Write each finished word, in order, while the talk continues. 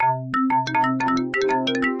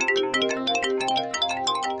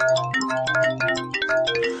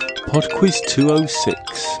PodQuiz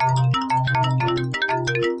 206.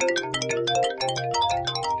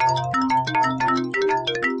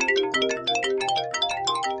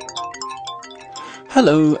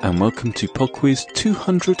 Hello and welcome to PodQuiz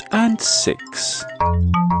 206.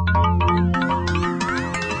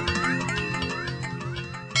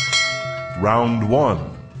 Round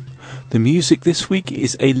 1. The music this week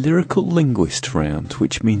is a lyrical linguist round,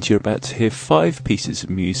 which means you're about to hear 5 pieces of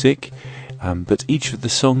music, but each of the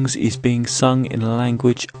songs is being sung in a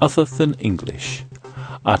language other than English.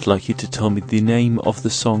 I'd like you to tell me the name of the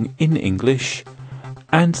song in English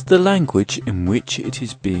and the language in which it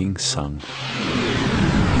is being sung.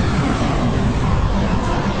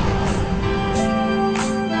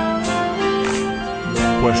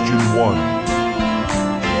 Question 1.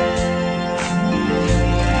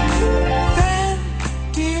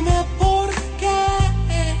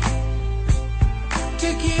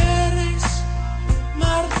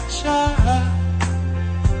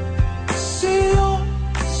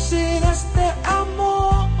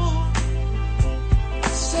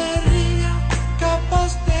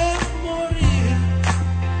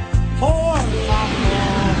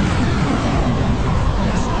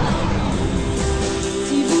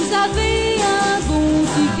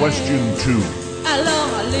 Question 2. Alors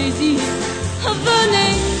allez-y,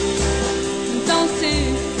 venez danser.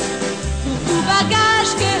 Pour tout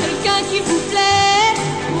bagage, quelqu'un qui vous plaît.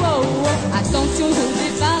 Wow, wow. Attention au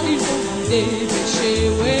départ, il faut vous dépêcher,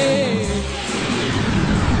 ouais.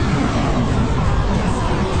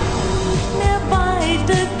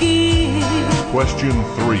 Question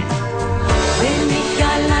 3. Wenn ich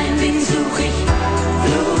allein bin, such ich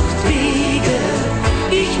Fluchtwege.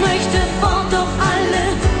 Ich möchte fort, doch alle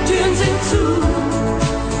Türen sind zu.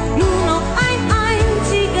 Nur noch ein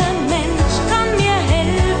einziger Mensch kann mir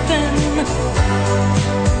helfen.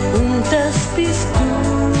 Und das bist du.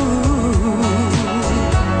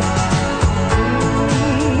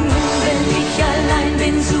 Wenn ich allein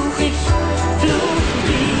bin, such ich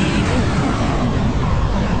Fluchtwege.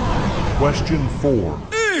 Question 4.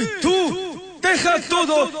 ¡Tú! Deja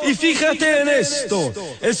todo y fíjate en esto.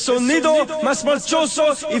 El sonido más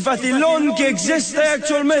marchoso y vacilón que existe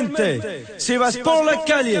actualmente. Si vas por la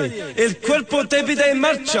calle, el cuerpo te pide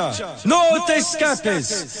marcha. No te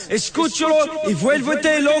escapes. Escúchalo y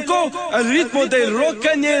vuélvete loco al ritmo del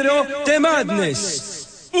rocañero de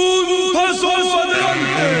Madness. ¡Un paso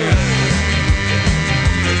adelante!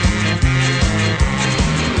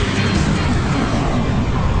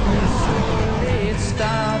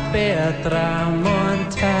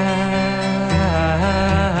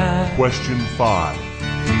 Question 5.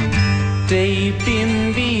 Dei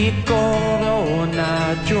bimbi corrono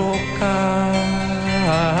a giocare,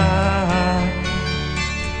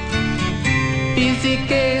 bimbi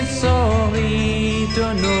che sorridono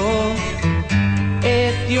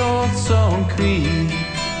ed io son qui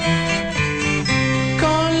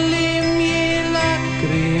con le mie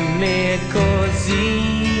lacrime così.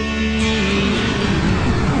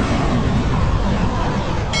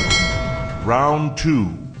 Round 2.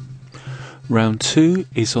 Round 2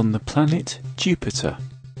 is on the planet Jupiter.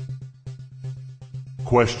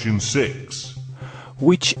 Question 6.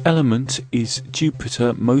 Which element is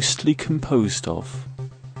Jupiter mostly composed of?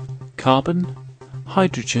 Carbon,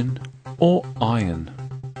 hydrogen, or iron?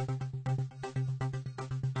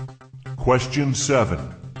 Question 7.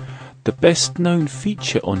 The best known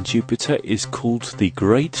feature on Jupiter is called the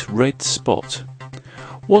Great Red Spot.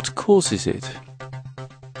 What causes it?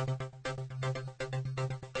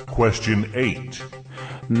 Question 8.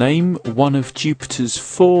 Name one of Jupiter's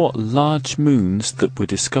 4 large moons that were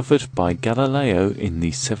discovered by Galileo in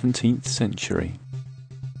the 17th century.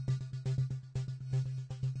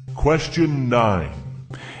 Question 9.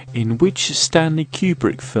 In which Stanley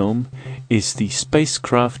Kubrick film is the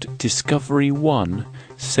spacecraft Discovery 1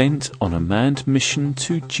 sent on a manned mission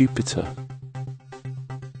to Jupiter?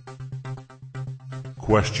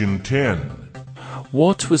 Question 10.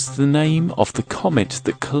 What was the name of the comet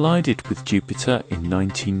that collided with Jupiter in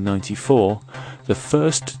 1994, the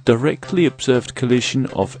first directly observed collision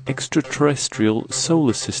of extraterrestrial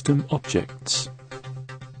solar system objects?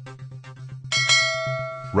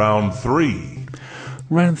 Round 3.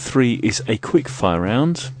 Round 3 is a quick-fire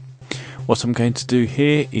round. What I'm going to do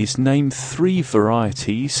here is name 3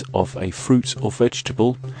 varieties of a fruit or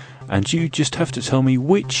vegetable, and you just have to tell me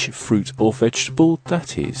which fruit or vegetable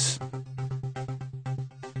that is.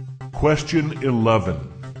 Question 11.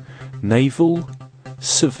 Naval,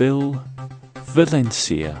 Seville,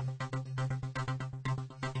 Valencia.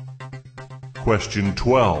 Question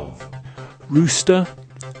 12. Rooster,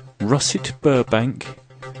 Russet Burbank,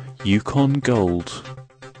 Yukon Gold.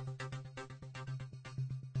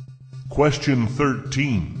 Question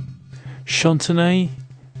 13. Chantenay,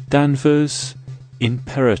 Danvers,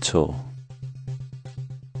 Imperator.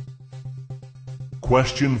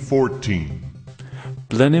 Question 14.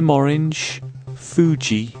 Blenheim Orange,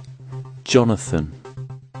 Fuji, Jonathan.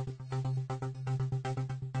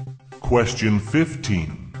 Question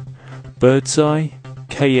 15. Birdseye,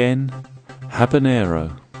 Cayenne,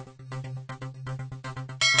 Habanero.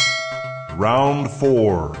 Round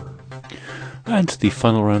 4. And the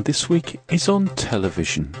final round this week is on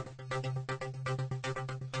television.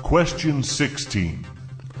 Question 16.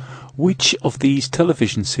 Which of these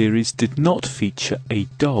television series did not feature a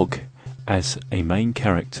dog as a main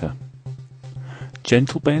character?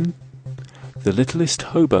 Gentle Ben, The Littlest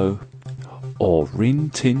Hobo, or Rin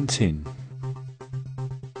Tin Tin?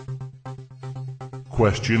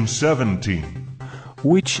 Question 17.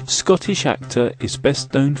 Which Scottish actor is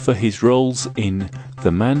best known for his roles in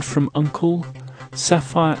The Man from U.N.C.L.E.,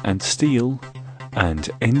 Sapphire and Steel, and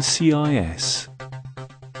NCIS?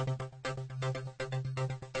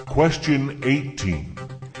 Question 18.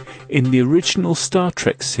 In the original Star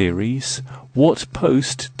Trek series, what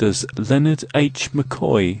post does Leonard H.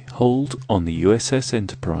 McCoy hold on the USS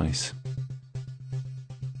Enterprise?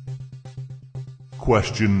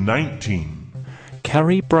 Question 19.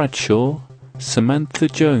 Carrie Bradshaw, Samantha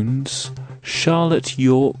Jones, Charlotte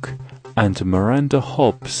York, and Miranda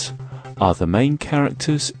Hobbs are the main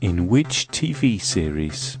characters in which TV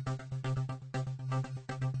series?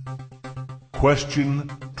 Question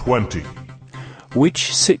 20.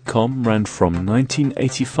 Which sitcom ran from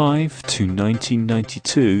 1985 to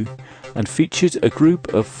 1992 and featured a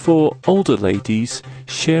group of 4 older ladies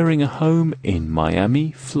sharing a home in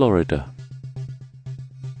Miami, Florida?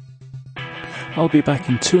 I'll be back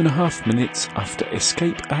in 2.5 minutes after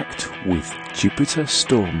Escape Act with Jupiter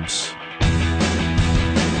Storms.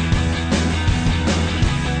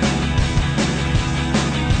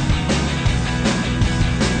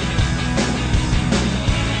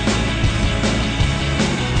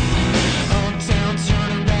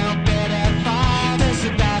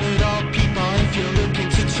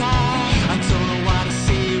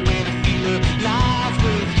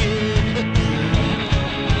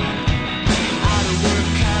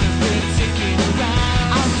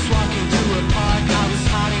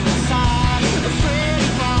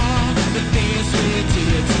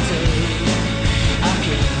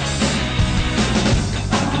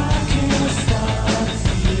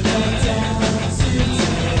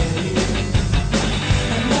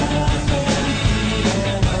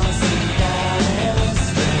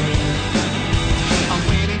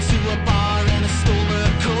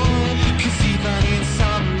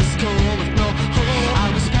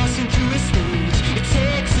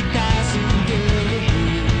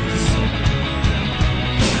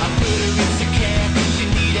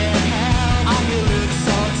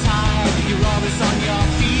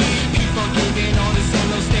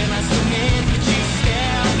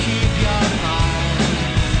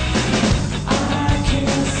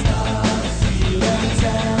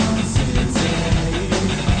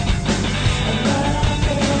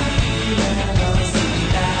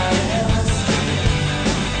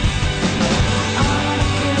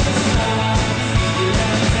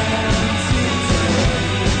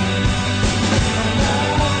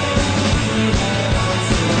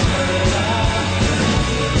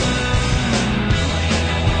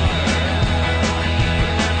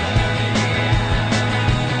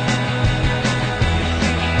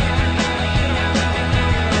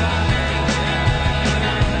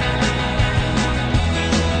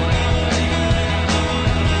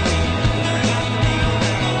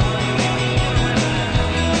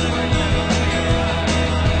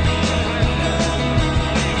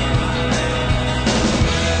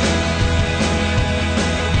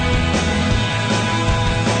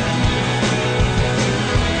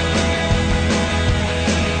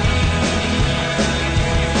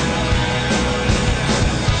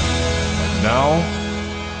 Now,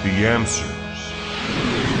 the answers.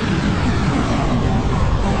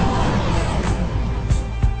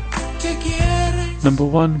 Number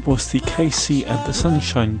 1 was the Casey and the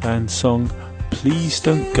Sunshine Band song Please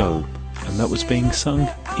Don't Go, and that was being sung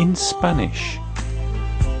in Spanish.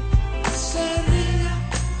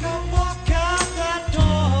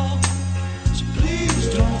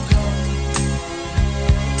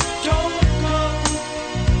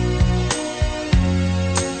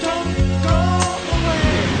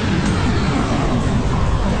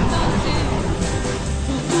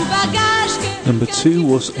 Number 2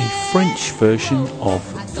 was a French version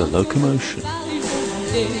of The Locomotion.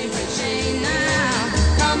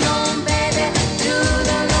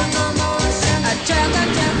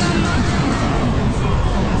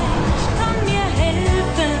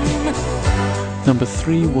 Number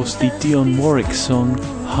 3 was the Dionne Warwick song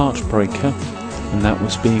Heartbreaker, and that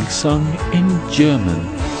was being sung in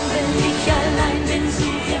German.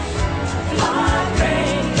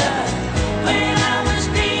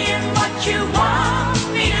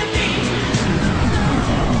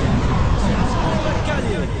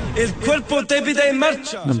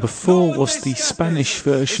 Number 4 was the Spanish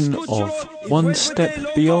version of One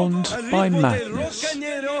Step Beyond by Madness.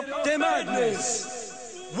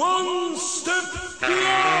 One step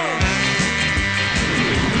beyond.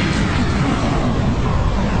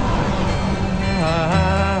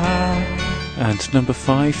 And number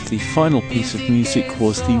 5, the final piece of music,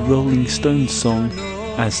 was the Rolling Stones song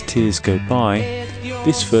As Tears Go By,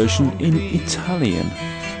 this version in Italian.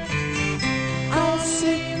 I'll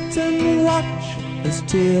sit and watch as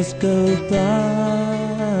tears go by.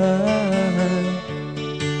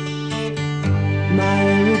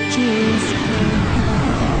 My riches.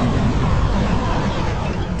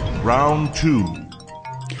 Round 2.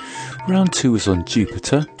 Round 2 was on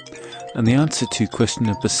Jupiter, and the answer to question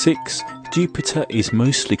number 6, Jupiter is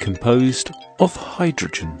mostly composed of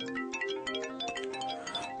hydrogen.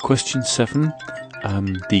 Question 7,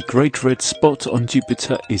 the Great Red Spot on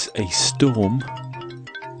Jupiter is a storm.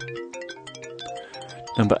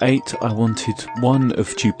 Number 8, I wanted one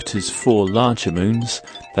of Jupiter's 4 larger moons.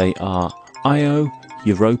 They are Io,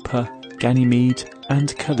 Europa, Ganymede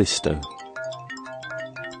and Callisto.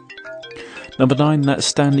 Number 9, that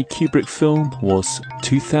Stanley Kubrick film was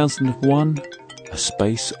 2001, A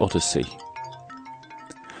Space Odyssey.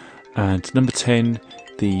 And number 10,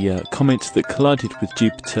 the comet that collided with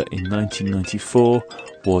Jupiter in 1994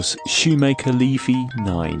 was Shoemaker-Levy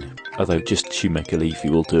 9. Although just Shoemaker-Levy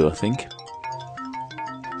will do, I think.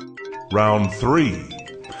 Round 3.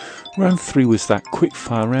 Round 3 was that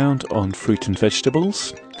quick-fire round on fruit and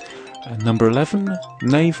vegetables. And number 11,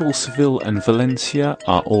 Naval, Seville and Valencia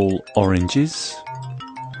are all oranges.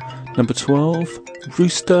 Number 12,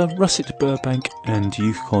 Rooster, Russet Burbank and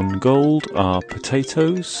Yukon Gold are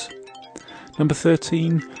potatoes. Number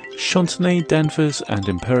 13, Chantenay, Danvers and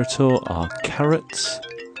Imperator are carrots.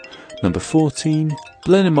 Number 14,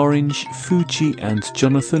 Blenheim Orange, Fuji and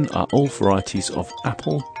Jonathan are all varieties of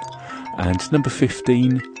apple. And number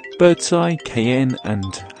 15, Birdseye, Cayenne and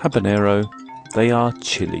Habanero, they are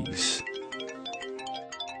chilies.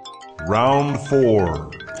 Round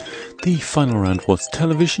 4. The final round was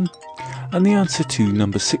television, and the answer to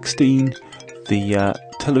number 16, the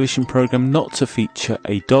television programme not to feature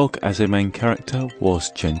a dog as a main character,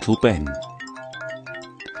 was Gentle Ben.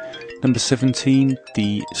 Number 17,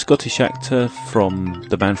 the Scottish actor from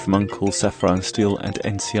The Man from U.N.C.L.E., Sapphire and Steel and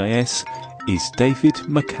NCIS is David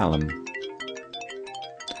McCallum.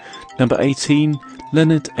 Number 18,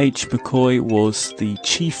 Leonard H. McCoy was the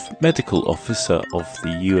Chief Medical Officer of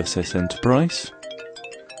the USS Enterprise.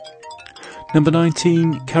 Number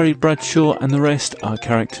 19, Carrie Bradshaw and the rest are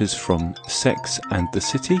characters from Sex and the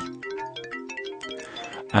City.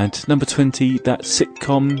 And number 20, that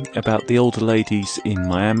sitcom about the older ladies in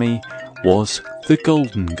Miami was The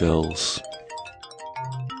Golden Girls.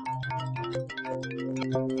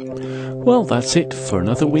 Well, that's it for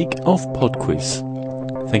another week of PodQuiz.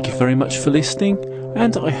 Thank you very much for listening,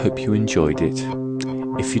 and I hope you enjoyed it.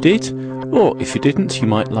 If you did, or if you didn't, you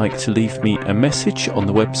might like to leave me a message on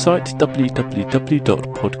the website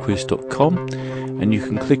www.podquiz.com, and you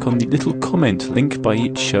can click on the little comment link by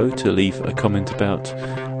each show to leave a comment about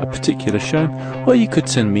a particular show, or you could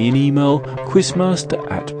send me an email.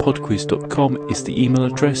 quizmaster@podquiz.com is the email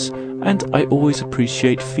address, and I always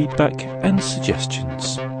appreciate feedback and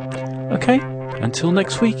suggestions. Okay, until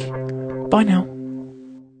next week, bye now.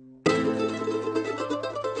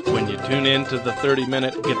 When you tune in to the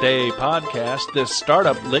 30-minute G'day podcast, this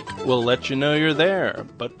startup lick will let you know you're there.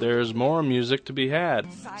 But there's more music to be had.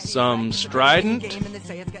 Some strident,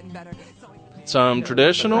 some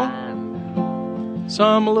traditional,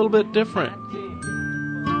 some a little bit different.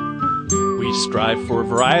 We strive for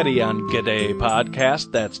variety on G'day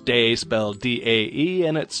podcast. That's day spelled D-A-E,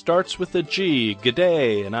 and it starts with a G,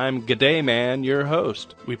 G'day, and I'm G'day Man, your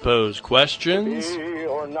host. We pose questions. To be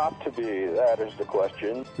or not to be, that is the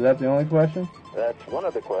question. Is that the only question? That's one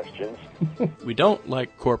of the questions. We don't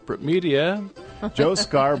like corporate media. Joe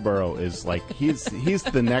Scarborough is like, he's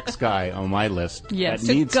the next guy on my list Yes.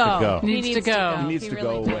 that needs to go. Needs to go. He needs to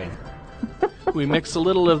go away. We mix a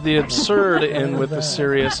little of the absurd in with the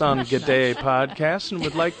serious on G'day podcast, and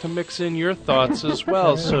would like to mix in your thoughts as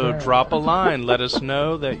well. So drop a line. Let us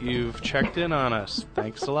know that you've checked in on us.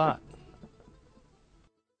 Thanks a lot.